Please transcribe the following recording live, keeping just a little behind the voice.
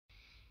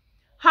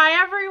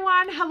Hi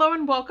everyone, hello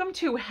and welcome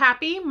to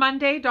Happy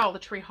Monday Dollar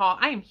Tree haul.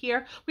 I am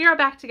here, we are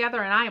back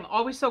together, and I am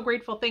always so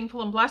grateful,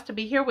 thankful, and blessed to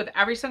be here with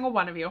every single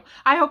one of you.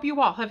 I hope you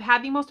all have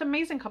had the most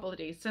amazing couple of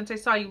days since I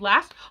saw you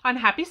last on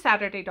Happy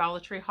Saturday Dollar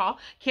Tree haul.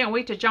 Can't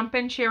wait to jump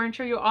in, share, and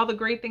show you all the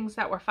great things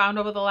that were found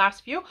over the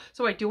last few.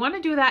 So I do want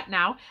to do that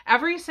now.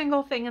 Every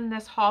single thing in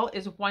this haul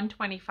is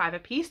 $1.25 a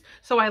piece,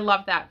 so I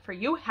love that for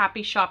you.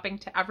 Happy shopping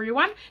to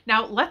everyone.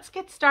 Now let's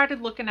get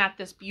started looking at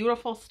this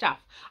beautiful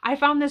stuff. I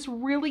found this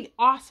really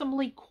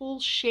awesomely cool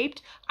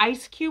shaped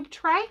ice cube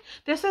tray.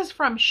 This is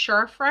from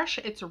SureFresh.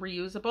 It's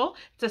reusable.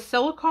 It's a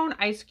silicone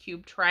ice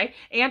cube tray,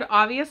 and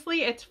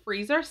obviously it's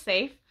freezer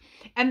safe.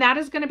 And that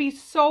is going to be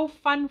so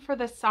fun for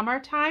the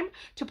summertime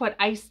to put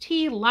iced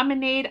tea,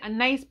 lemonade, a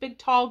nice big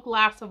tall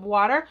glass of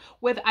water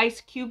with ice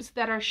cubes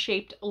that are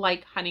shaped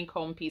like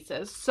honeycomb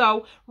pieces.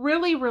 So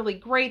really, really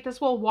great.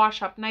 This will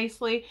wash up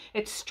nicely.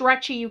 It's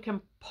stretchy. You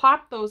can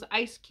pop those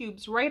ice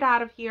cubes right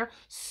out of here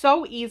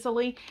so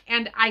easily,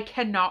 and I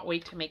cannot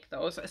wait to make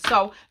those.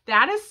 So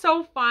that is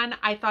so fun.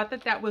 I thought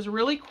that that was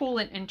really cool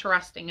and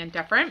interesting and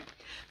different.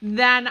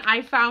 Then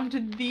I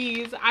found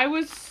these. I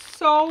was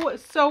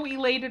so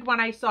elated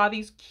when I saw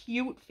these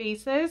cute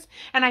faces,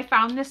 and I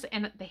found this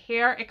in the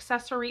hair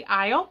accessory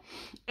aisle,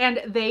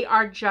 and they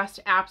are just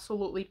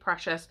absolutely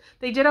precious.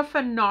 They did a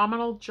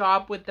phenomenal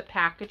job with the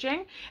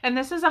packaging, and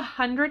this is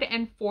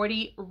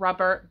 140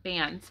 rubber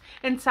bands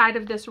inside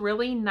of this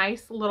really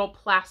nice little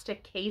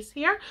plastic case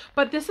here,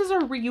 but this is a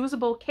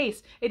reusable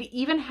case. It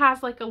even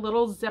has like a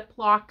little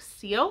Ziploc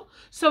seal,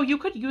 so you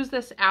could use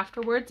this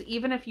afterwards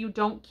even if you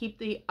don't keep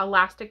the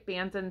elastic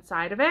bands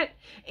inside of it.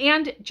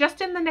 And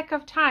just in the nick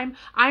of time,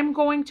 I'm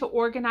going to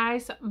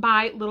organize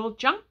my little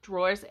junk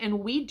drawers, and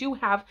we do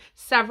have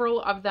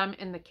several of them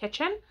in the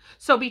kitchen.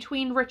 So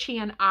between Richie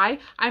and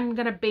I'm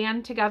going to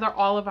band together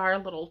all of our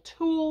little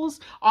tools,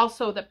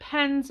 also the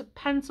pens,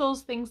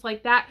 pencils, things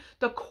like that,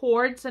 the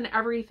cords and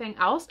everything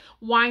else,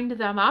 wind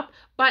them up.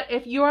 But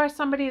if you are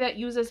somebody that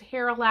uses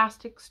hair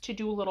elastics to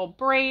do little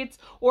braids,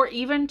 or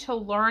even to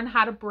learn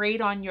how to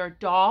braid on your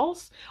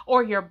dolls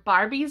or your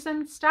Barbies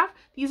and stuff,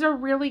 these are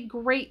really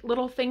great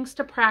little things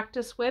to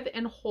practice with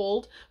and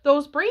hold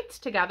those braids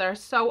together.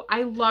 So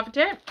I loved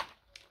it.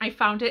 I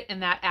found it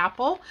in that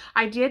apple.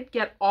 I did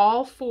get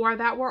all four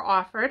that were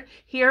offered.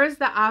 Here is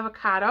the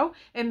avocado,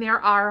 and there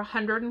are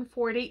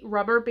 140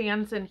 rubber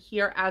bands in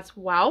here as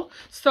well.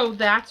 So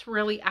that's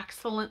really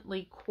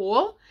excellently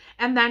cool.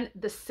 And then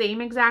the same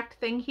exact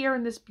thing here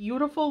in this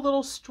beautiful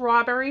little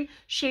strawberry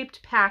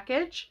shaped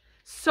package.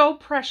 So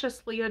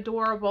preciously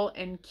adorable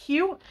and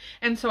cute.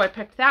 And so I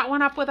picked that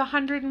one up with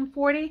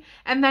 140.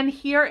 And then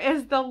here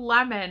is the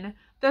lemon.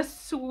 The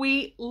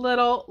sweet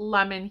little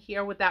lemon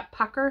here with that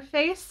pucker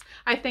face.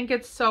 I think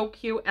it's so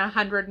cute.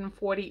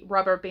 140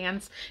 rubber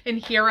bands in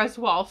here as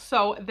well.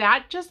 So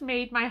that just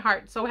made my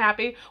heart so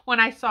happy when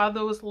I saw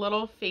those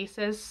little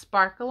faces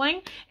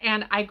sparkling,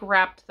 and I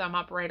grabbed them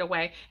up right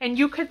away. And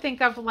you could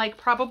think of like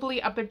probably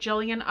a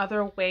bajillion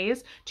other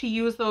ways to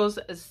use those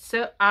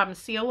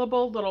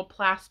sealable little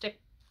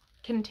plastic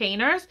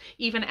containers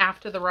even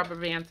after the rubber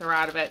bands are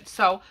out of it.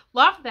 So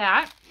love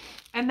that.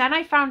 And then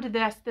I found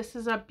this. This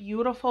is a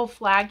beautiful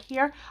flag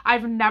here.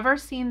 I've never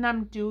seen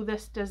them do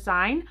this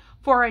design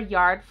for a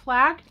yard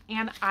flag,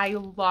 and I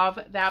love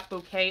that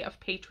bouquet of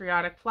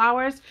patriotic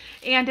flowers,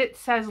 and it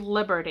says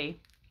Liberty.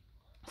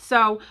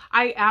 So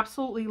I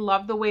absolutely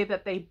love the way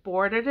that they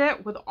bordered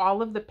it with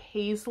all of the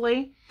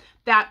paisley,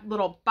 that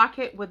little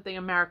bucket with the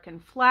American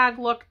flag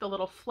look, the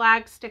little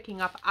flag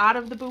sticking up out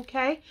of the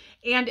bouquet,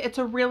 and it's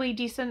a really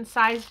decent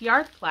sized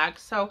yard flag.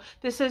 So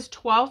this is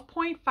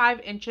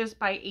 12.5 inches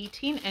by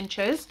 18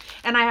 inches,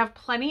 and I have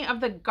plenty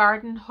of the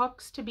garden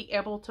hooks to be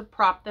able to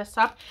prop this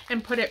up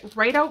and put it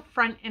right out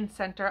front and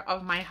center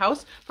of my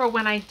house for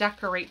when I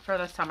decorate for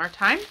the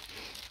summertime.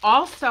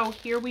 Also,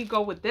 here we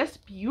go with this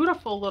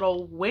beautiful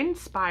little wind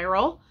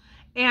spiral.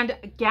 And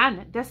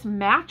again, this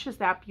matches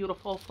that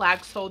beautiful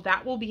flag, so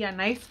that will be a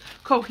nice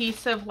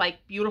cohesive,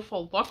 like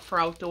beautiful look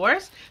for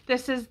outdoors.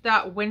 This is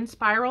the wind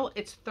spiral.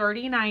 It's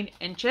 39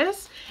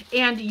 inches,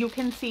 and you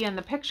can see in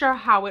the picture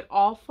how it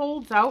all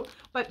folds out,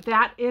 but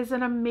that is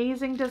an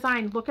amazing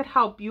design. Look at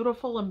how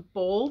beautiful and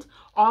bold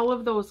all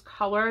of those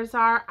colors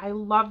are. I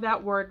love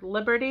that word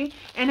Liberty,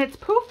 and it's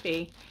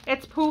poofy.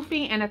 It's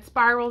poofy and it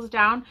spirals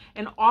down,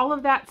 and all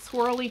of that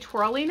swirly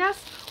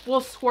twirliness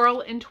will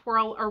swirl and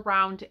twirl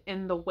around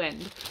in the wind.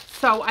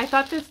 So I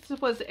thought this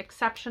was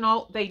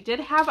exceptional. They did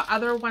have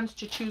other ones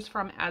to choose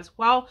from as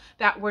well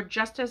that were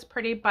just as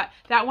pretty, but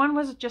that one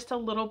was just a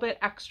little bit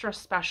extra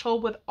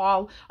special with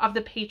all of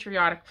the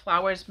patriotic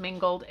flowers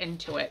mingled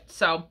into it.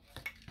 So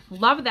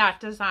love that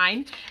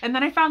design. And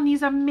then I found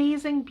these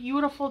amazing,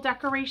 beautiful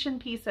decoration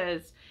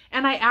pieces,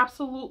 and I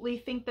absolutely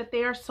think that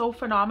they are so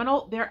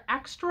phenomenal. They're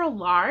extra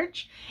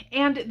large,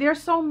 and they're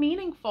so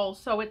meaningful.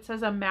 So it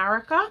says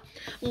America,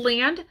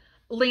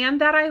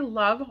 land that I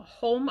love,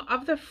 home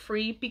of the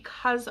free,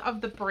 because of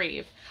the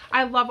brave.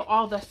 I love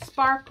all the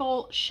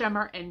sparkle,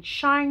 shimmer, and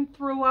shine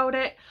throughout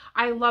it.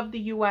 I love the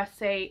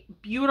USA.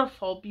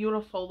 Beautiful,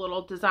 beautiful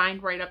little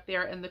design right up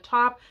there in the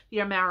top. The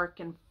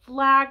American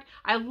flag.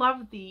 I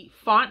love the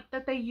font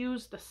that they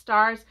use, the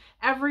stars,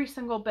 every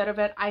single bit of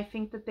it. I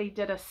think that they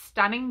did a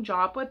stunning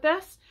job with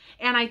this,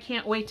 and I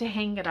can't wait to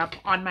hang it up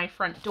on my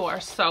front door.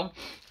 So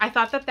I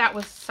thought that that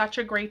was such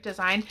a great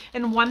design,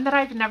 and one that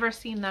I've never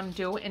seen them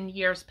do in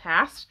years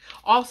past.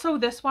 Also,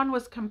 this one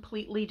was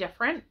completely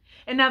different.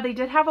 And now they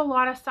did have a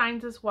lot of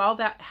signs as well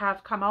that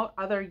have come out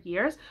other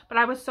years, but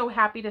I was so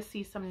happy to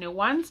see some new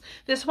ones.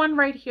 This one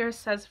right here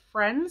says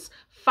Friends,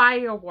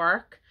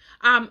 Fireworks,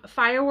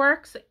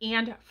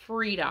 and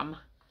Freedom.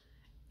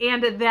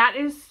 And that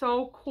is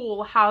so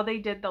cool how they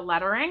did the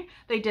lettering.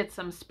 They did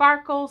some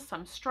sparkles,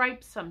 some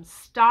stripes, some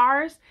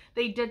stars.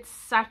 They did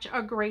such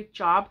a great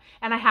job.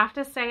 And I have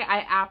to say,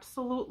 I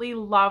absolutely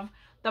love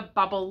the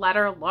bubble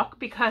letter look,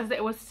 because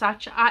it was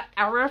such an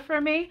error for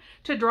me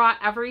to draw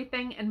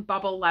everything in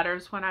bubble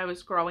letters when I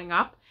was growing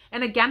up.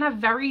 And again, a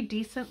very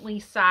decently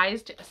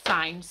sized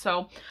sign.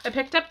 So I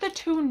picked up the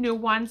 2 new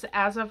ones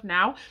as of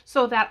now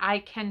so that I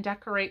can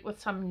decorate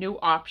with some new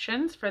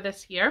options for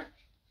this year.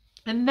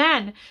 And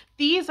then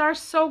these are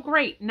so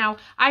great. Now,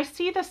 I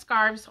see the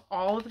scarves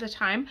all of the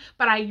time,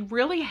 but I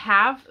really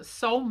have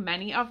so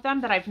many of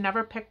them that I've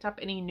never picked up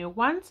any new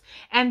ones.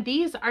 And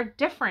these are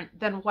different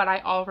than what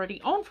I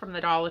already own from the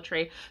Dollar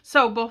Tree.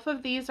 So both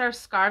of these are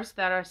scarves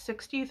that are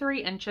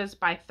 63 inches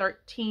by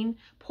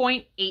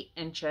 13.8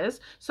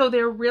 inches. So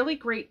they're really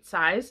great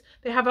size.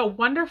 They have a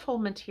wonderful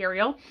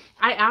material.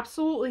 I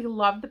absolutely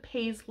love the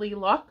paisley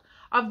look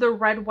of the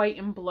red, white,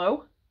 and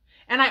blue.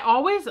 And I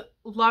always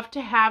love to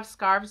have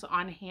scarves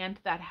on hand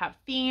that have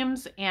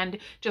themes and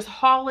just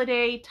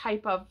holiday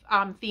type of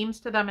themes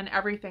to them and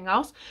everything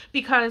else,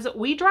 because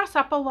we dress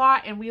up a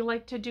lot and we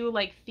like to do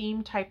like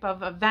theme type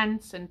of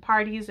events and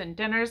parties and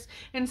dinners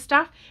and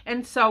stuff.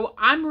 And so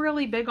I'm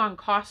really big on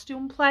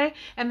costume play.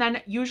 And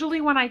then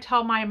usually when I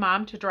tell my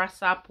mom to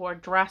dress up or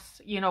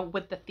dress, you know,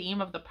 with the theme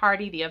of the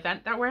party, the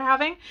event that we're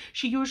having,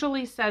 she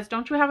usually says,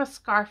 don't you have a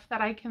scarf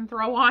that I can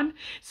throw on?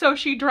 So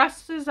she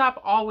dresses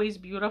up always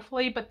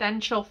beautifully, but then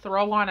she'll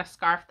throw on a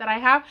scarf that I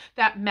have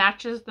that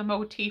matches the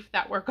motif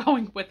that we're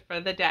going with for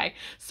the day.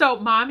 So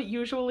mom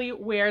usually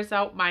wears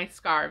out my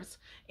scarves,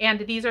 and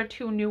these are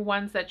 2 new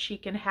ones that she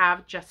can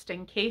have just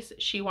in case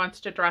she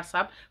wants to dress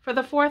up for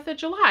the 4th of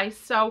July.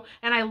 So,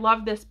 and I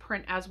love this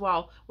print as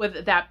well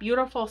with that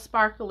beautiful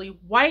sparkly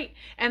white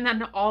and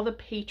then all the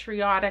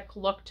patriotic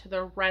look to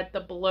the red,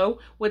 the blue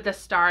with the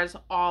stars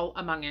all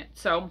among it.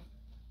 So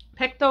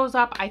picked those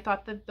up. I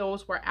thought that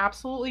those were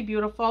absolutely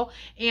beautiful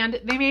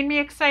and they made me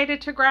excited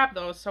to grab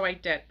those, so I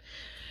did.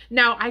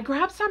 Now, I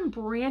grabbed some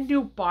brand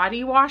new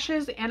body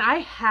washes, and I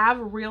have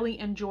really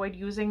enjoyed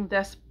using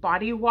this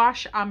body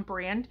wash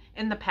brand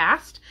in the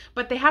past,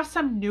 but they have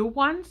some new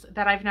ones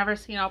that I've never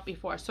seen out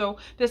before. So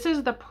this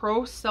is the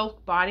Pro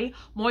Silk Body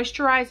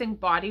Moisturizing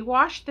Body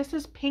Wash. This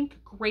is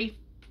pink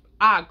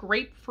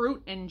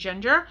grapefruit and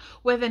ginger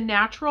with a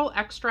natural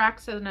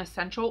extracts and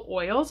essential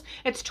oils.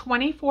 It's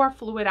 24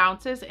 fluid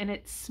ounces and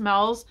it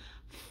smells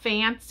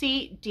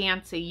fancy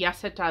dancy.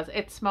 Yes, it does.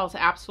 It smells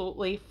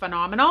absolutely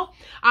phenomenal.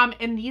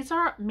 And these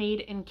are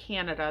made in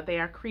Canada. They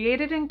are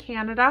created in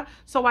Canada.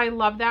 So I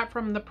love that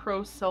from the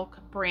Pro Silk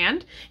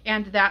brand,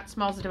 and that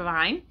smells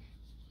divine.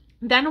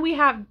 Then we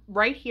have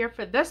right here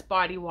for this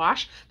body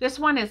wash, this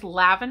one is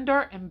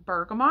lavender and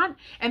bergamot,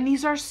 and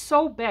these are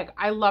so big.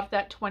 I love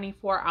that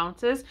 24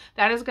 ounces.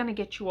 That is going to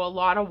get you a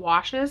lot of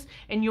washes,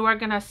 and you are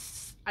going to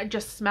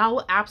just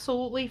smell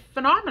absolutely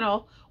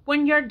phenomenal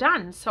when you're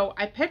done. So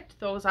I picked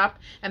those up,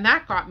 and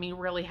that got me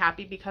really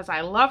happy because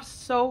I love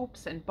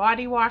soaps and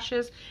body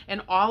washes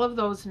and all of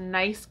those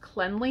nice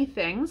cleanly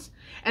things.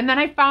 And then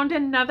I found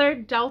another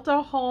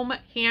Delta Home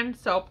hand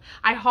soap.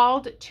 I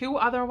hauled 2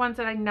 other ones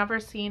that I'd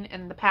never seen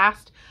in the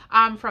past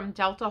from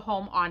Delta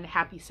Home on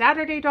Happy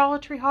Saturday Dollar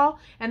Tree haul,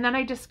 and then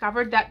I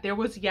discovered that there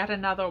was yet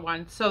another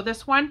one. So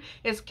this one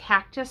is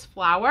Cactus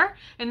Flower,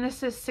 and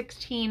this is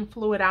 16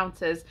 fluid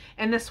ounces,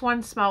 and this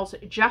one smells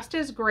just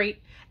as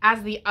great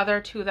as the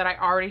other 2 that I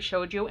already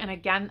showed you. And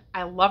again,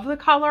 I love the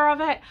color of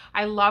it.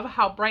 I love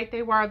how bright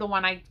they were. The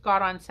one I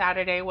got on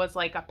Saturday was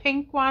like a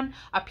pink one,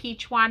 a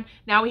peach one.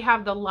 Now we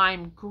have the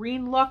lime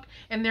green look,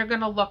 and they're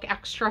gonna look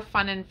extra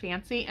fun and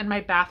fancy in my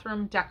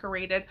bathroom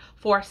decorated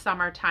for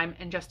summertime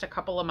in just a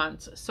couple of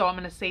months. So I'm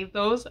gonna save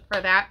those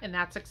for that, and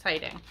that's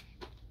exciting.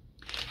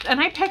 And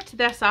I picked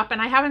this up, and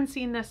I haven't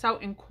seen this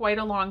out in quite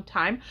a long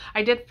time.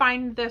 I did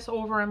find this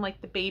over in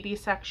like the baby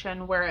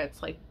section where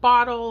it's like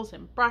bottles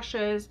and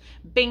brushes,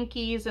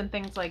 binkies and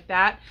things like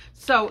that.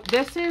 So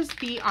this is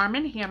the Arm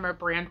 & Hammer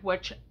brand,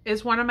 which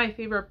is one of my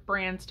favorite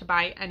brands to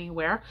buy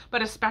anywhere,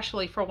 but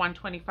especially for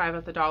 $1.25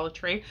 at the Dollar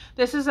Tree.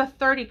 This is a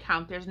 30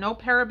 count. There's no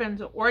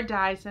parabens or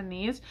dyes in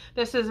these.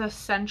 This is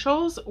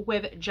Essentials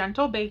with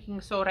gentle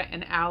baking soda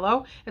and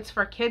aloe. It's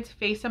for kids'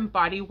 face and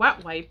body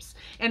wet wipes,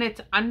 and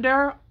it's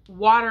under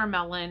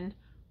watermelon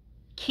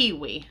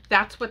Kiwi.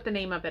 That's what the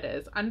name of it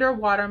is. Under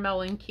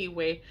Watermelon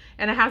Kiwi.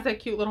 And it has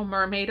that cute little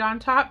mermaid on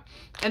top.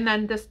 And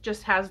then this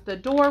just has the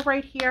door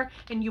right here,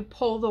 and you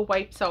pull the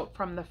wipes out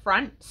from the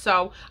front.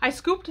 So I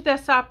scooped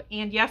this up,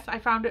 and yes, I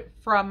found it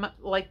from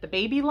like the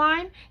baby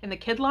line and the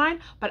kid line,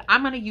 but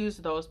I'm going to use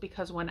those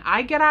because when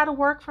I get out of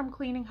work from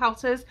cleaning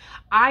houses,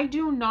 I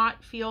do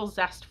not feel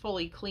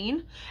zestfully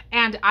clean,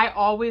 and I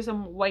always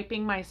am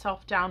wiping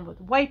myself down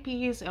with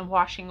wipies and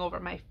washing over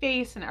my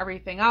face and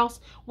everything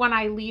else when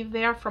I leave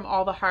there from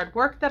all the hard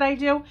work that I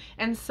do.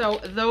 And so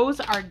those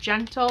are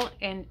gentle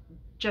and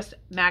just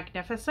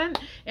magnificent,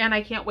 and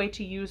I can't wait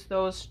to use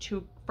those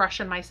to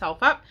freshen myself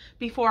up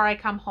before I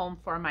come home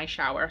for my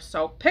shower.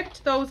 So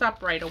picked those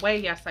up right away.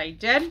 Yes, I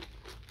did.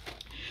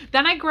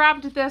 Then I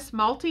grabbed this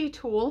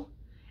multi-tool,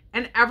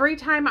 and every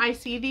time I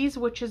see these,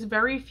 which is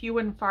very few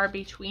and far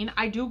between,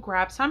 I do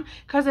grab some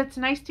because it's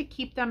nice to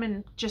keep them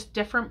in just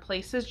different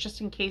places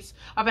just in case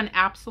of an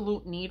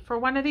absolute need for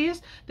one of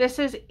these. This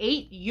is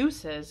 8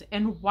 uses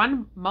in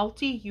one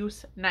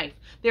multi-use knife.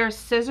 There's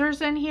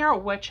scissors in here,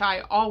 which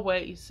I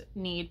always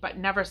need but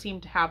never seem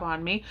to have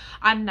on me,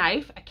 a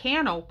knife, a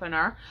can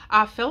opener,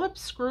 a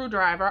Phillips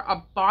screwdriver,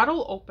 a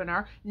bottle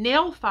opener,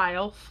 nail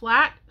file,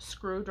 flat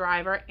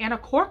screwdriver, and a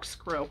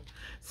corkscrew.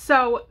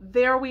 So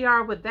there we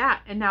are with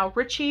that. And now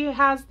Richie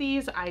has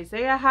these,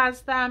 Isaiah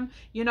has them,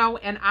 you know,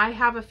 and I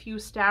have a few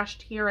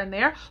stashed here and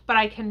there, but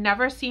I can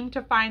never seem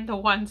to find the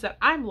ones that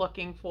I'm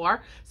looking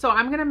for. So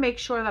I'm going to make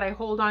sure that I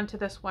hold on to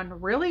this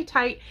one really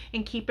tight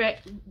and keep it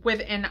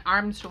within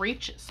arm's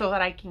reach so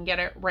that I can get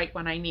it right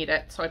when I need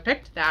it. So I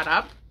picked that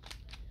up.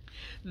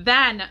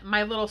 Then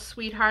my little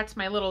sweethearts,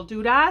 my little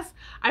doodahs,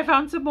 I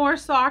found some more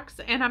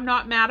socks, and I'm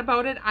not mad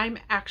about it. I'm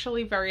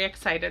actually very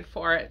excited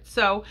for it.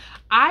 So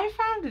I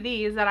found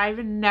these that I've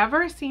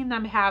never seen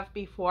them have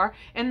before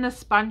in the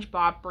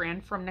SpongeBob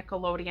brand from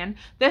Nickelodeon.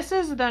 This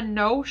is the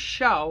No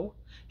Show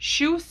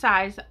shoe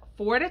size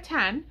 4 to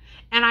 10,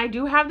 and I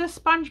do have the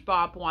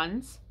SpongeBob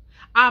ones.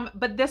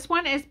 But this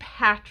one is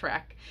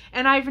Patrick,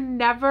 and I've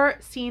never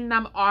seen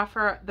them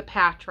offer the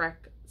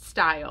Patrick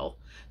style.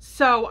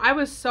 So I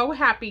was so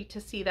happy to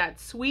see that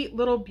sweet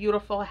little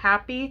beautiful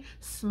happy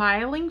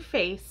smiling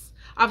face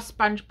of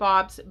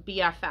SpongeBob's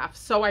BFF.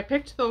 So I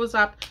picked those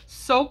up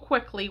so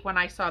quickly when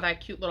I saw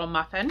that cute little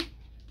muffin.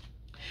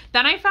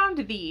 Then I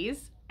found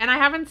these, and I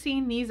haven't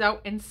seen these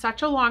out in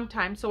such a long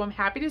time, so I'm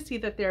happy to see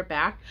that they're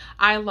back.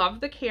 I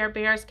love the Care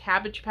Bears,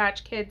 Cabbage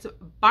Patch Kids,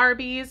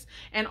 Barbies,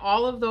 and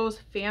all of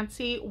those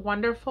fancy,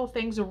 wonderful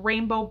things.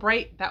 Rainbow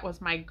Bright, that was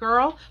my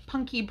girl.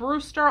 Punky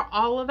Brewster,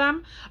 all of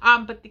them.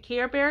 But the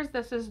Care Bears,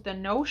 this is the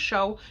No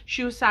Show,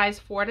 shoe size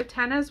 4 to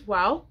 10 as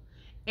well.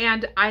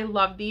 And I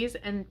love these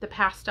and the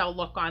pastel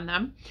look on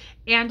them.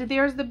 And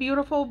there's the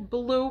beautiful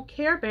blue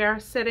Care Bear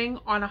sitting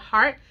on a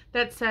heart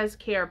that says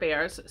Care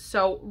Bears.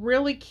 So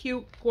really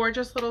cute,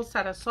 gorgeous little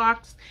set of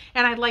socks.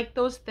 And I like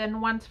those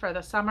thin ones for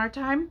the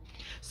summertime.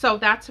 So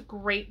that's a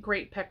great,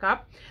 great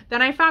pickup.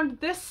 Then I found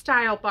this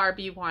style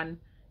Barbie one.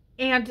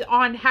 And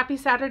on Happy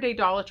Saturday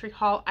Dollar Tree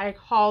haul, I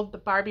hauled the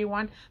Barbie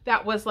one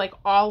that was like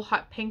all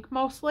hot pink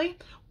mostly.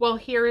 Well,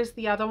 here is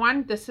the other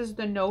one. This is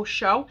the No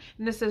Show,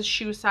 and this is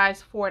shoe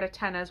size 4 to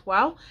 10 as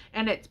well.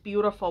 And it's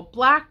beautiful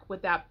black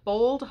with that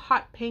bold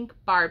hot pink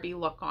Barbie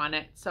look on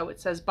it. So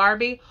it says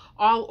Barbie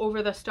all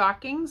over the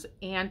stockings,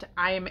 and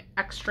I am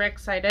extra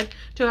excited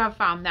to have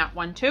found that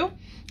one too.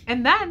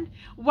 And then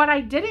what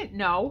I didn't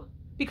know,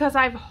 because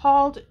I've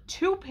hauled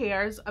 2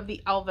 pairs of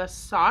the Elvis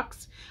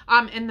socks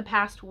in the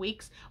past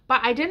weeks, but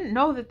I didn't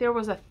know that there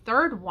was a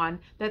third one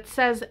that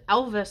says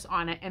Elvis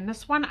on it, and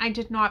this one I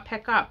did not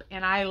pick up,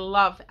 and I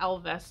love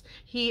Elvis.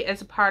 He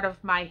is a part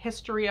of my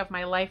history of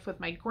my life with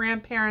my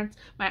grandparents,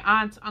 my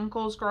aunts,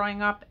 uncles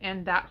growing up,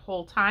 and that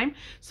whole time.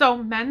 So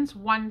men's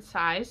one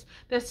size.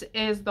 This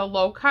is the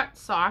low cut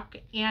sock,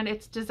 and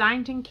it's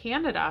designed in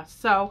Canada.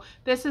 So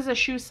this is a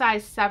shoe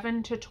size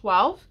 7 to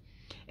 12.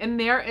 And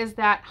there is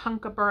that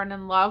hunk of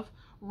Burnin' Love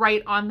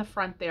right on the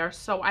front there.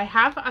 So I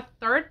have a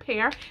third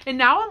pair, and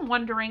now I'm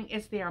wondering,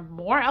 is there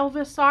more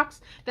Elvis socks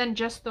than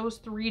just those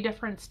 3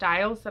 different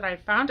styles that I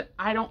found?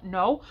 I don't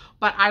know,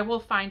 but I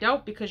will find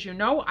out, because you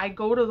know I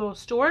go to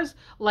those stores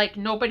like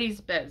nobody's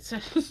biz.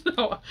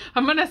 So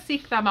I'm gonna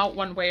seek them out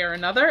one way or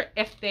another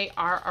if they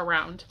are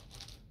around.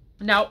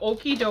 Now,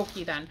 okie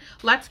dokie then.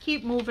 Let's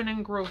keep moving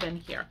and grooving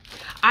here.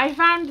 I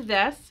found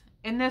this.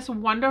 And this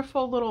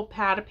wonderful little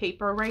pad of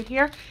paper right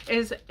here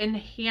is in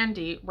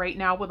handy right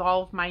now with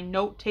all of my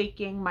note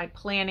taking, my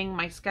planning,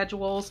 my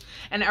schedules,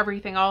 and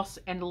everything else,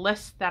 and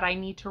lists that I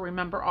need to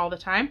remember all the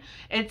time.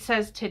 It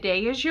says,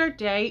 today is your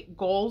day,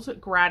 goals,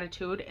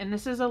 gratitude. And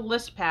this is a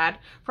list pad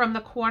from the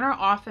Corner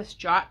Office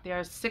Jot.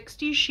 There's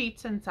 60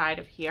 sheets inside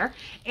of here,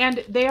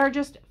 and they are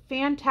just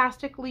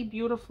fantastically,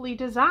 beautifully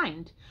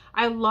designed.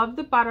 I love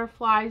the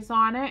butterflies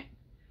on it.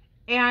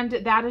 And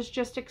that is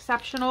just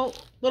exceptional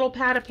little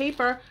pad of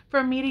paper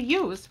for me to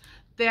use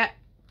that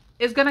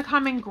is going to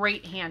come in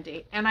great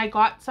handy. And I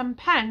got some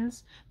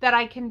pens that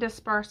I can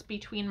disperse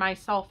between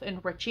myself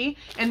and Richie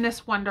in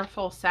this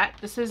wonderful set.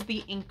 This is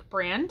the Ink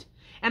brand.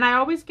 And I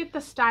always get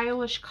the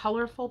stylish,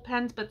 colorful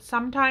pens, but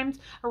sometimes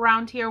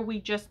around here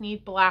we just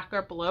need black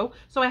or blue.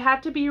 So I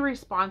had to be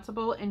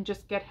responsible and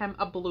just get him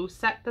a blue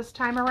set this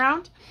time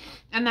around.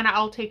 And then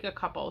I'll take a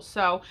couple.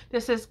 So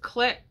this is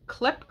Clip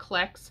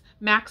Clicks,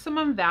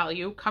 Maximum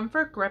Value,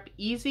 Comfort Grip,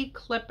 Easy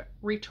Clip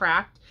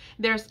Retract.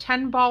 There's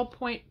 10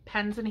 ballpoint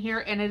pens in here,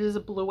 and it is a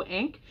blue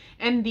ink.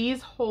 And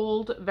these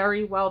hold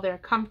very well. They're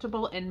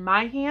comfortable in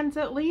my hands,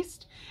 at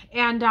least.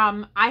 And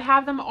I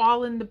have them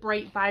all in the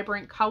bright,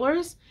 vibrant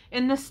colors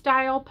in this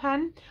style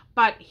pen.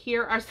 But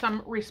here are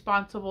some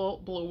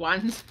responsible blue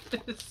ones.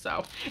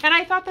 So, and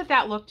I thought that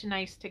that looked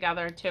nice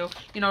together too,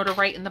 you know, to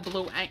write in the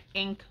blue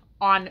ink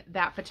on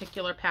that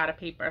particular pad of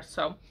paper.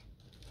 So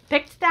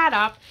picked that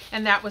up,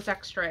 and that was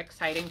extra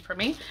exciting for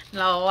me.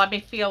 Now let me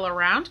feel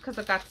around because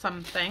I got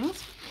some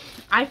things.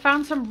 I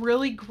found some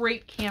really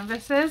great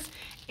canvases,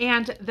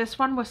 and this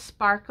one was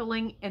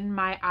sparkling in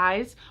my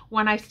eyes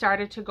when I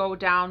started to go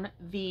down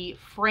the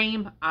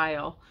frame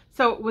aisle.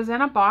 So it was in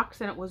a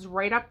box and it was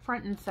right up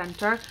front and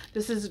center.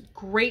 This is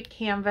great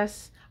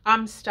canvas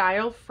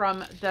style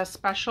from the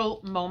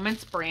Special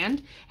Moments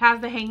brand. Has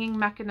the hanging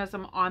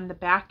mechanism on the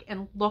back,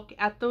 and look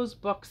at those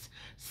books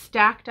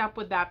stacked up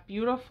with that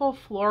beautiful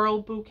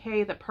floral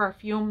bouquet, the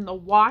perfume, the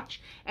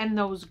watch, and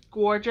those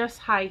gorgeous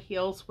high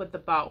heels with the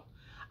bow.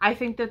 I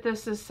think that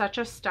this is such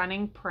a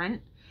stunning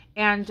print,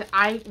 and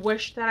I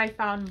wish that I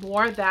found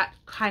more that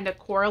kind of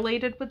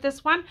correlated with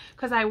this one,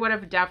 because I would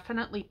have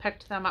definitely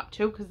picked them up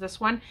too, because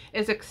this one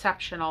is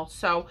exceptional.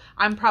 So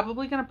I'm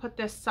probably going to put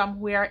this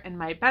somewhere in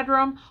my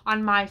bedroom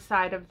on my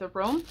side of the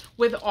room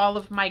with all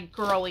of my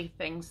girly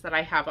things that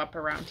I have up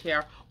around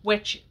here,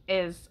 which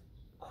is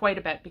quite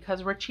a bit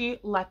because Richie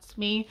lets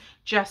me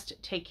just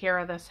take care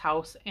of this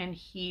house, and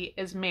he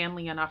is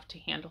manly enough to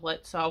handle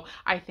it. So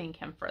I thank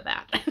him for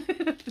that.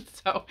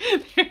 So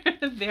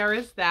there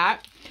is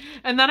that.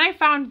 And then I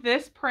found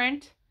this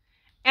print,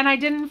 and I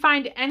didn't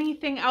find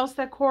anything else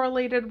that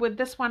correlated with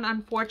this one,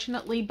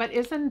 unfortunately, but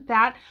isn't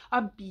that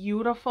a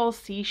beautiful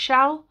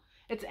seashell?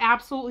 It's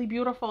absolutely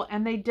beautiful,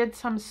 and they did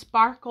some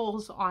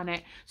sparkles on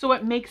it. So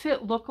it makes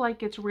it look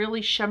like it's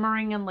really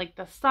shimmering in like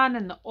the sun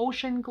and the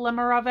ocean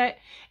glimmer of it.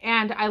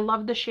 And I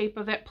love the shape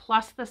of it,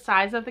 plus the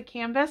size of the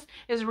canvas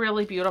is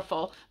really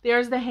beautiful.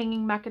 There's the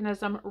hanging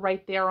mechanism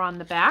right there on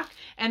the back.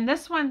 And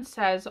this one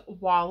says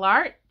wall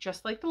art,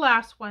 just like the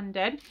last one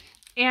did.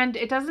 And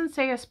it doesn't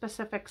say a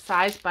specific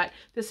size, but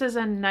this is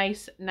a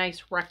nice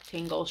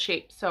rectangle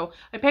shape. So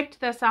I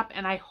picked this up,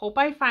 and I hope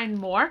I find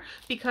more,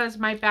 because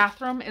my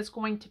bathroom is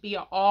going to be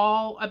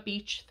all a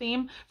beach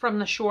theme from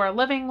the Shore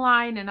Living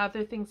line and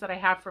other things that I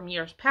have from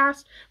years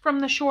past from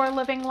the Shore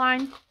Living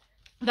line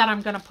that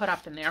I'm going to put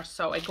up in there.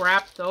 So I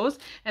grabbed those,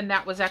 and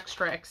that was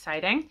extra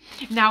exciting.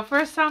 Now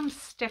for some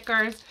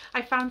stickers,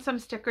 I found some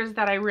stickers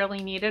that I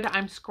really needed.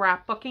 I'm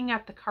scrapbooking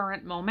at the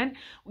current moment.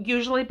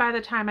 Usually by the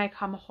time I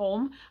come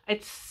home,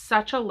 it's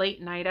such a late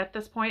night at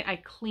this point. I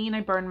clean, I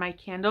burn my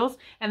candles,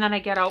 and then I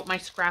get out my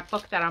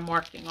scrapbook that I'm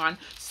working on.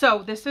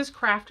 So this is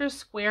Crafters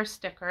Square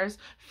stickers,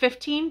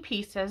 15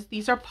 pieces.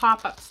 These are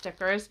pop-up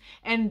stickers,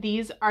 and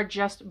these are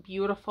just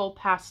beautiful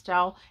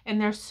pastel, and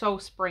they're so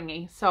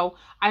springy. So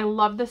I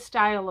love the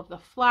style of the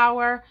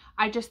flower.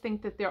 I just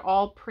think that they're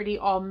all pretty,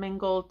 all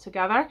mingled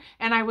together,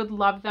 and I would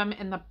love them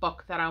in the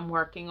book that I'm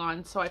working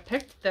on. So I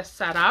picked this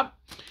set up.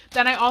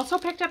 Then I also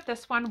picked up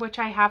this one, which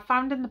I have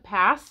found in the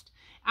past.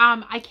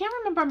 I can't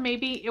remember,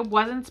 maybe it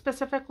wasn't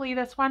specifically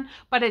this one,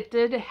 but it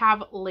did have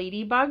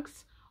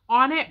ladybugs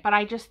on it. But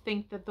I just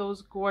think that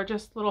those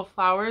gorgeous little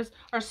flowers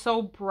are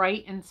so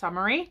bright and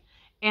summery,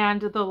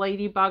 and the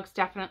ladybugs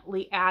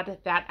definitely add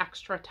that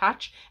extra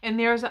touch. And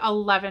there's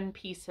 11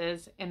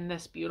 pieces in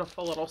this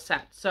beautiful little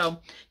set. So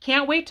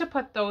can't wait to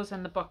put those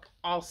in the book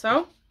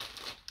also.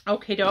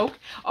 Okie doke.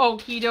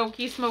 Okie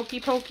dokie, smoky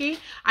pokey.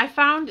 I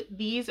found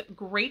these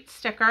great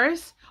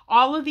stickers.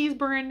 All of these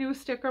brand new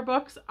sticker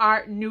books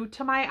are new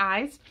to my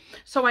eyes,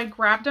 so I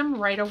grabbed them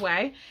right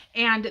away,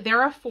 and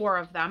there are 4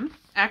 of them.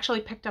 I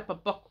actually picked up a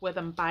book with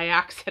them by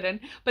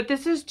accident, but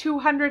this is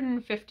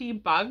 250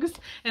 bugs,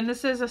 and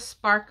this is a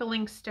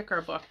sparkling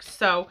sticker book.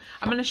 So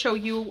I'm going to show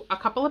you a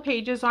couple of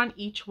pages on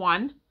each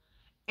one.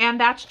 And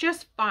that's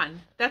just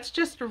fun. That's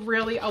just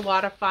really a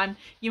lot of fun.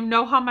 You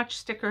know how much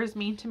stickers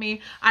mean to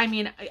me. I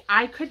mean,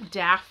 I could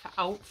daff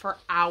out for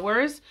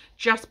hours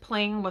just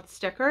playing with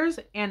stickers,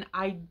 and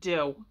I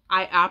do.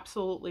 I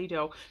absolutely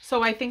do.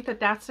 So I think that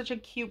that's such a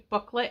cute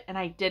booklet, and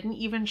I didn't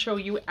even show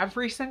you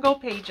every single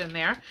page in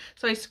there.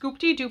 So I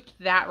scooped-duped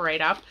that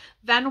right up.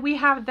 Then we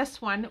have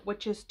this one,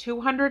 which is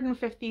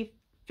 250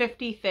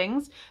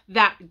 things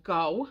that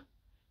go.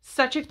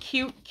 Such a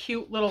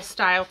cute little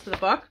style to the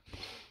book.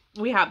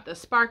 We have the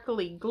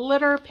sparkly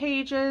glitter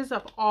pages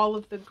of all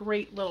of the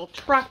great little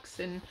trucks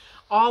and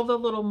all the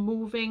little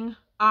moving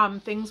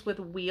things with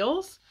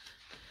wheels.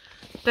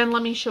 Then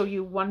let me show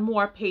you one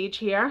more page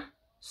here.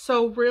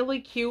 So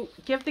really cute.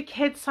 Give the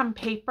kids some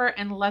paper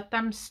and let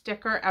them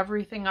sticker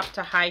everything up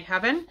to high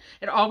heaven.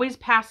 It always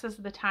passes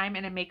the time,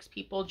 and it makes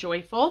people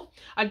joyful,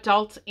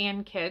 adults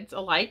and kids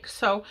alike.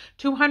 So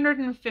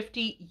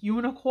 250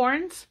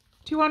 unicorns.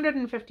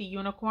 250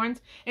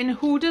 unicorns. And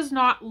who does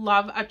not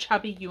love a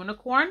chubby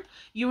unicorn?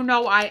 You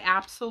know I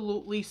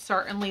absolutely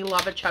certainly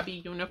love a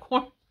chubby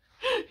unicorn.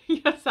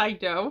 Yes, I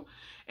do.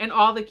 And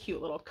all the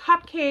cute little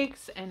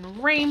cupcakes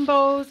and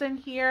rainbows in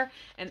here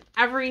and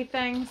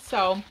everything.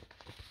 So,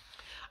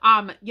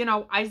 you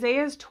know,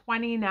 Isaiah's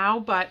 20 now,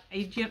 but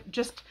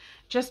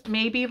just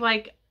maybe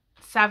like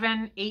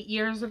 7-8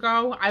 years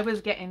ago, I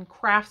was getting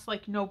crafts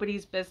like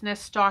nobody's business,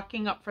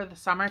 stocking up for the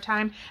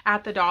summertime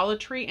at the Dollar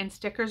Tree, and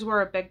stickers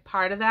were a big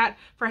part of that.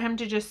 For him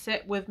to just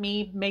sit with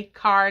me, make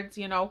cards,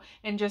 you know,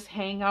 and just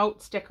hang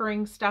out,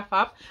 stickering stuff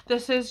up.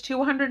 This is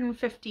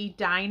 250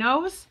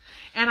 dinos,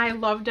 and I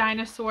love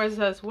dinosaurs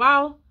as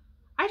well.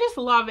 I just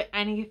love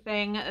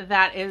anything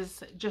that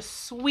is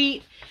just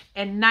sweet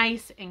and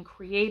nice and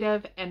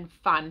creative and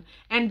fun.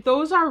 And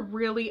those are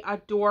really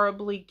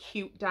adorably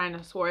cute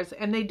dinosaurs.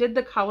 And they did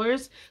the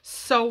colors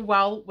so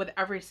well with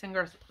every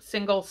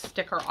single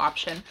sticker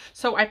option.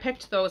 So I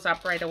picked those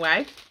up right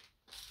away.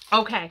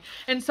 Okay,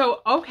 and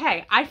so,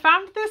 I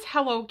found this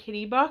Hello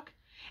Kitty book.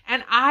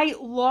 And I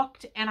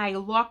looked and I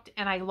looked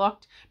and I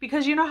looked,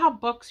 because you know how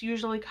books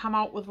usually come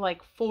out with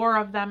like 4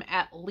 of them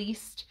at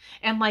least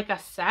and like a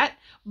set,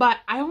 but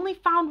I only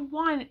found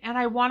one, and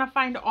I want to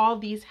find all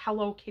these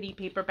Hello Kitty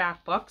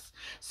paperback books.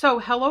 So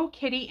Hello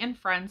Kitty and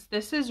Friends,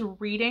 this is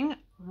reading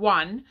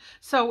 1.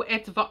 So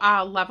it's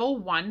level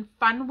 1,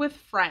 Fun with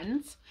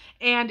Friends,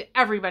 and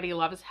everybody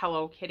loves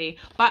Hello Kitty,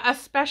 but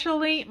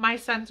especially my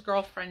son's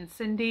girlfriend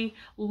Cindy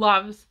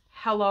loves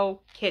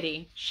Hello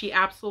Kitty. She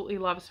absolutely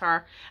loves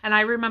her. And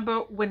I remember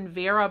when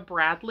Vera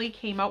Bradley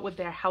came out with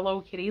their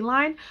Hello Kitty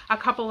line a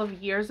couple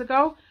of years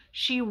ago,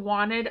 she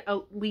wanted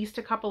at least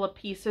a couple of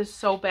pieces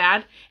so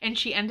bad, and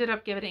she ended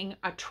up getting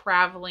a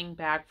traveling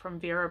bag from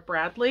Vera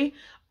Bradley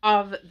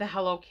of the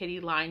Hello Kitty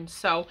line.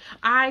 So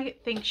I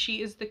think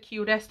she is the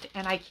cutest,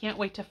 and I can't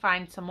wait to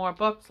find some more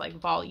books, like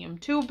volume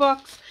 2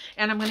 books,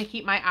 and I'm going to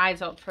keep my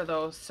eyes out for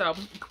those. So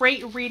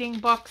great reading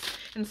books,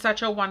 and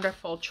such a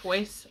wonderful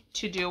choice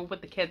to do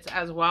with the kids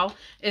as well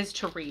is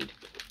to read.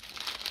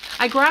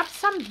 I grabbed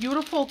some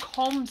beautiful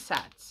comb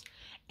sets,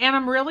 and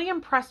I'm really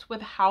impressed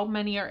with how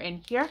many are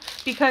in here,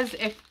 because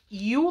if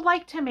you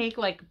like to make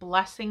like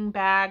blessing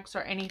bags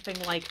or anything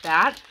like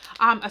that,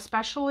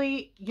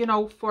 especially, you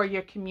know, for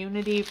your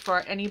community, for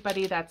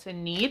anybody that's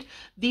in need,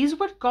 these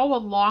would go a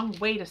long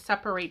way to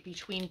separate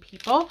between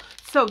people.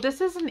 So this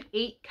is an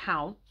 8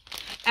 count,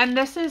 and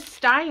this is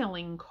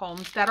styling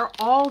combs that are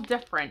all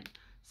different.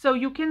 So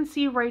you can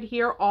see right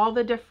here all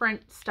the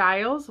different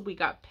styles. We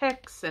got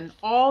picks and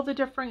all the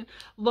different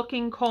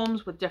looking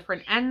combs with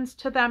different ends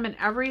to them and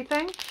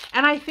everything.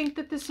 And I think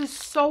that this is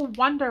so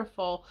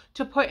wonderful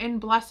to put in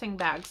blessing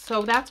bags.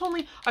 So that's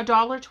only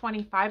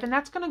 $1.25, and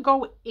that's going to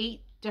go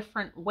 8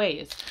 different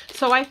ways.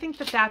 So I think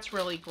that that's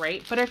really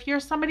great. But if you're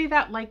somebody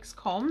that likes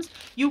combs,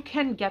 you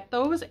can get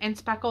those and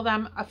speckle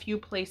them a few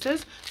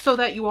places so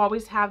that you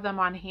always have them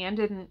on hand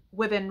and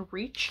within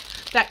reach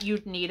that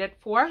you'd need it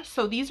for.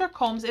 So these are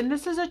combs, and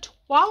this is a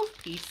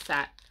 12-piece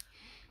set.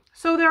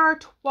 So there are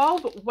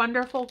 12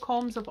 wonderful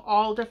combs of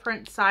all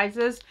different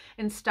sizes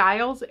and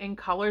styles and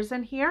colors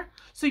in here.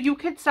 So you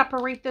could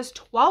separate this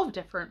 12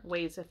 different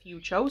ways if you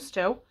chose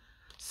to.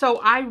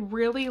 So I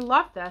really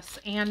love this,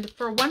 and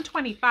for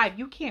 $1.25,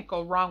 you can't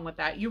go wrong with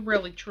that. You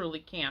really, truly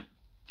can't.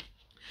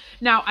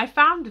 Now, I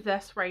found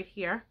this right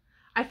here.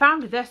 I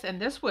found this, and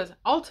this was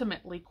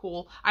ultimately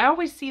cool. I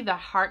always see the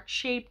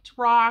heart-shaped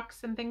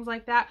rocks and things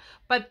like that,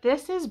 but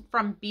this is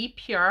from Be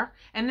Pure,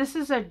 and this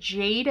is a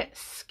jade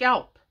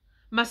scalp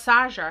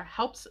massager.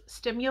 Helps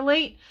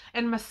stimulate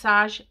and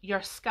massage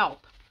your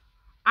scalp.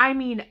 I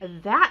mean,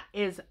 that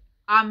is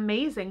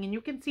amazing. And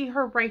you can see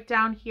her right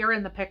down here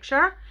in the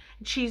picture.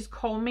 She's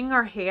combing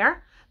her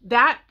hair.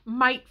 That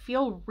might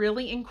feel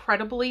really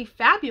incredibly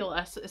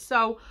fabulous.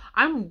 So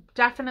I'm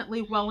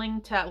definitely willing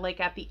to, like,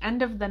 at the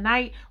end of the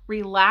night,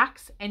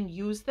 relax and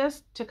use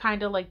this to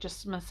kind of like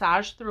just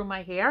massage through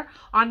my hair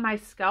on my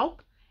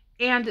scalp.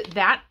 And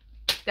that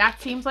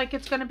seems like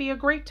it's going to be a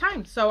great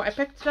time. So I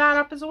picked that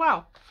up as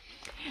well.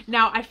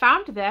 Now, I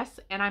found this,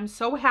 and I'm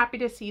so happy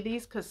to see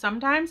these, because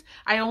sometimes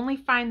I only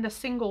find the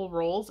single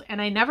rolls, and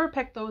I never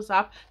pick those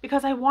up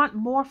because I want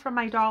more for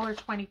my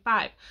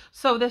 $1.25.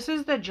 So this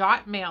is the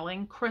Jot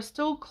Mailing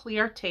Crystal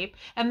Clear Tape,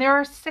 and there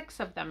are 6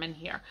 of them in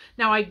here.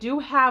 Now, I do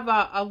have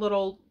a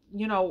little,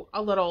 you know,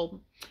 a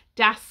little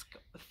desk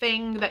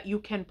thing that you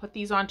can put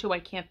these onto. I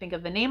can't think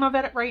of the name of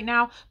it right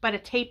now, but a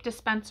tape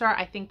dispenser.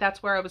 I think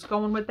that's where I was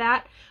going with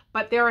that.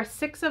 But there are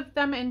 6 of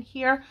them in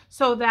here,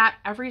 so that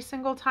every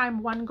single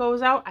time one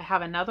goes out, I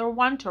have another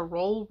one to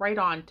roll right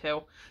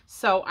onto.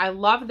 So I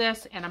love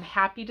this, and I'm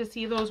happy to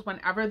see those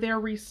whenever they're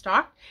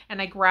restocked,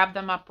 and I grab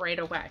them up right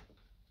away.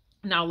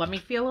 Now let me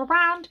feel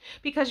around,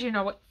 because you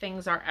know what,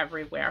 things are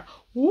everywhere.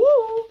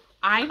 Woo!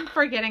 I'm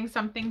forgetting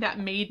something that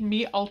made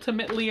me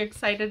ultimately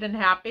excited and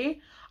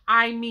happy.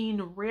 I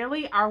mean,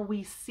 really? Are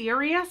we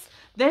serious?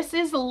 This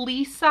is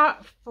Lisa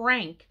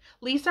Frank.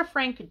 Lisa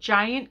Frank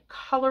Giant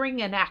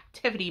Coloring and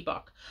Activity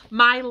Book.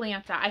 My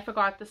Lanta, I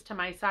forgot this to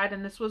my side,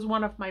 and this was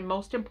one of my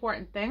most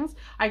important things.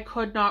 I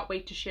could not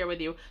wait to share with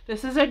you.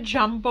 This is a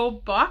jumbo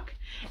book,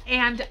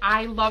 and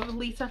I love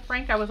Lisa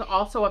Frank. I was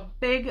also a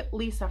big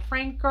Lisa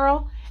Frank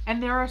girl,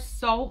 and there are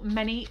so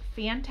many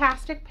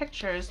fantastic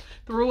pictures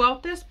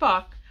throughout this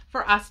book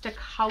for us to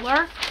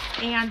color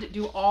and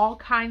do all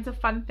kinds of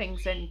fun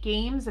things and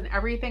games and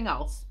everything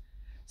else.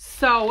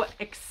 So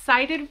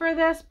excited for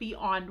this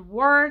beyond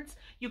words.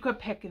 You could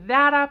pick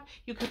that up.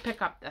 You could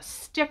pick up the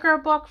sticker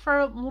book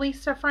for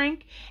Lisa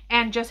Frank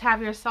and just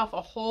have yourself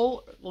a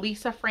whole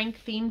Lisa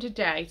Frank themed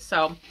day.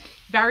 So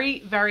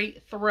very,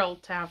 very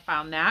thrilled to have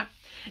found that.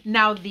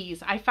 Now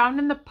these I found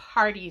in the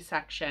party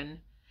section.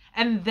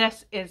 And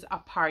this is a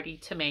party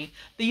to me.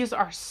 These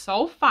are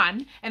so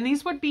fun. And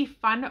these would be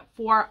fun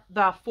for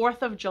the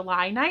 4th of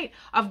July night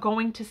of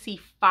going to see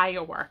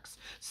fireworks.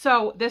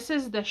 So this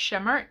is the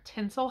Shimmer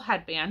Tinsel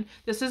Headband.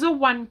 This is a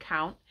 1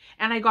 count.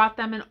 And I got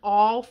them in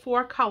all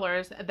 4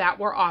 colors that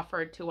were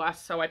offered to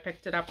us. So I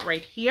picked it up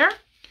right here.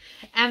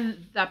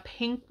 And the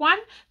pink one.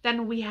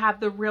 Then we have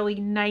the really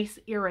nice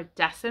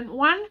iridescent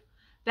one.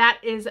 That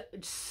is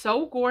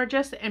so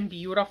gorgeous and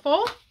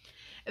beautiful.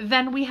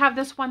 Then we have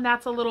this one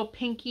that's a little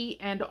pinky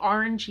and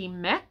orangey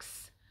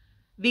mix.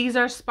 These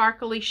are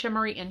sparkly,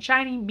 shimmery, and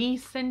shiny. Me,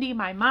 Cindy,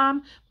 my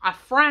mom, a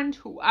friend,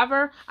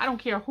 whoever. I don't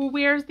care who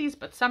wears these,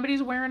 but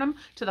somebody's wearing them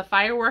to the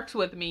fireworks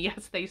with me.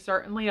 Yes, they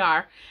certainly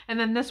are. And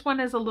then this one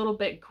is a little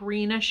bit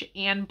greenish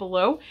and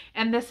blue.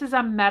 And this is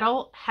a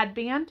metal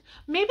headband.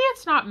 Maybe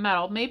it's not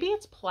metal. Maybe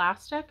it's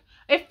plastic.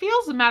 It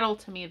feels metal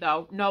to me,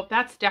 though. No,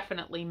 that's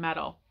definitely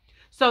metal.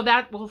 So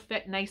that will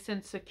fit nice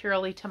and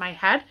securely to my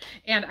head.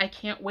 And I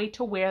can't wait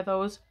to wear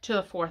those to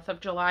the 4th of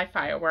July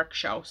fireworks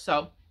show.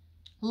 So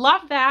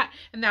love that.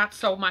 And that's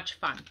so much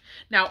fun.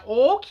 Now,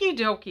 okie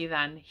dokie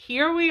then.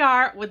 Here we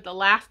are with the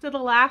last of the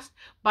last.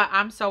 But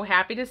I'm so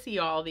happy to see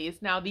all these.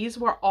 Now, these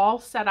were all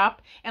set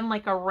up in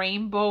like a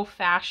rainbow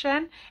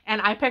fashion. And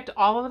I picked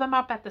all of them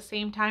up at the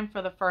same time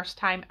for the first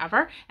time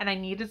ever. And I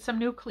needed some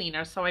new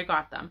cleaners, so I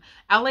got them.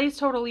 LA's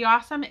Totally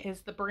Awesome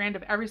is the brand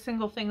of every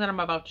single thing that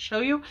I'm about to show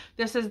you.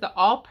 This is the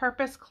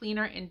all-purpose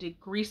cleaner and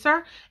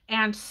degreaser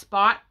and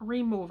spot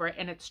remover.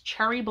 And it's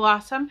Cherry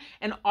Blossom.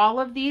 And all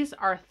of these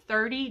are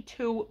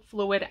 32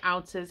 fluid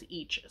ounces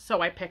each. So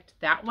I picked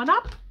that one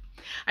up.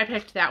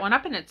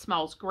 And it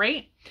smells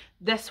great.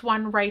 This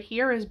one right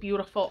here is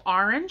beautiful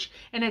orange,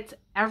 and it's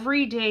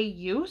everyday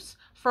use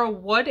for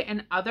wood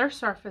and other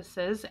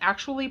surfaces.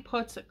 Actually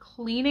puts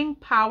cleaning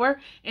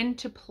power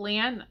into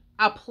plan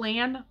of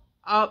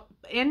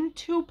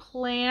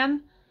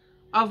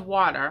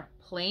water.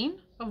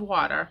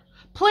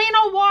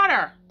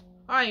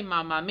 Ay,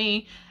 mama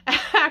me.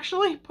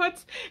 Actually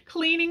puts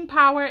cleaning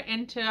power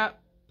into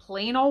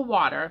plain old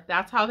water.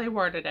 That's how they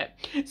worded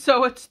it.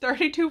 So it's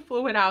 32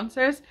 fluid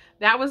ounces.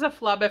 That was a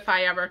flub if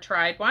I ever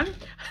tried one.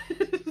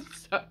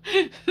 So,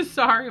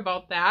 sorry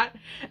about that.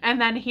 And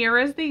then here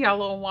is the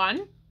yellow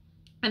one.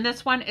 And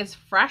this one is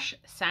Fresh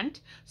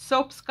Scent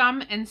Soap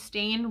Scum and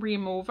Stain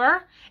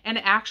Remover, and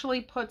it actually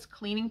puts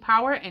cleaning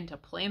power into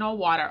plain old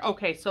water.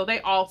 Okay, so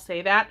they all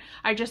say that.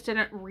 I just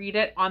didn't read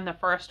it on the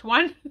first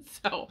one,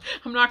 so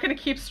I'm not going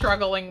to keep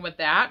struggling with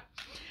that.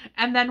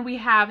 And then we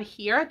have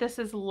here, this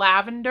is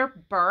Lavender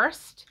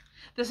Burst.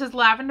 This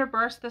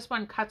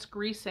one cuts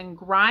grease and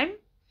grime,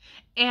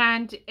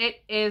 and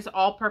it is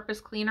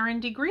all-purpose cleaner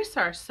and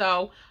degreaser.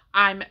 So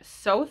I'm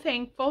so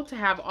thankful to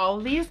have all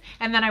of these,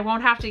 and then I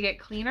won't have to get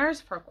cleaners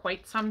for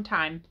quite some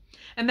time.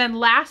 And then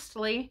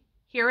lastly,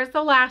 here is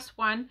the last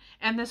one,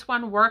 and this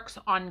one works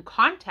on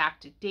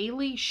contact,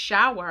 daily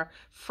shower,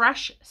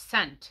 fresh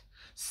scent.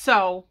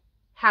 So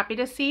happy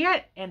to see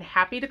it and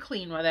happy to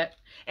clean with it.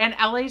 And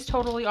LA's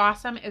Totally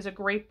Awesome is a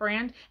great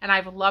brand, and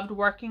I've loved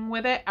working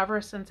with it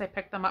ever since I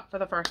picked them up for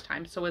the first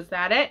time. So is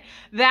that it?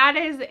 That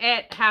is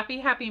it.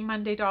 Happy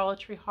Monday Dollar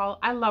Tree haul.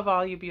 I love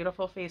all you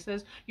beautiful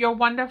faces. You're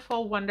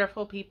wonderful,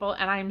 wonderful people,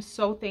 and I am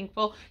so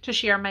thankful to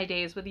share my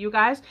days with you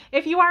guys.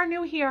 If you are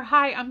new here,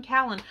 hi, I'm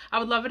Callan. I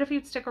would love it if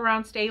you'd stick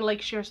around, stay,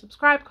 like, share,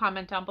 subscribe,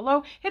 comment down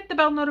below, hit the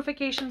bell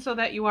notification so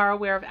that you are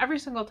aware of every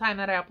single time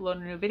that I upload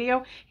a new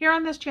video. Here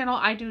on this channel,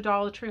 I do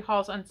Dollar Tree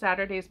hauls on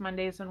Saturdays,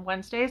 Mondays, and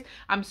Wednesdays.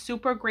 I'm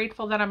super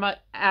grateful that I'm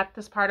at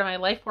this part of my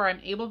life where I'm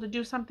able to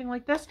do something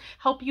like this,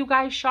 help you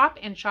guys shop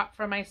and shop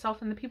for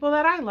myself and the people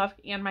that I love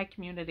and my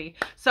community.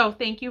 So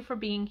thank you for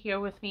being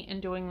here with me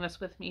and doing this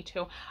with me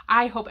too.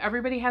 I hope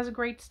everybody has a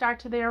great start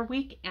to their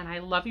week, and I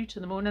love you to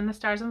the moon and the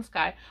stars and the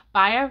sky.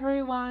 Bye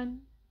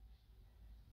everyone.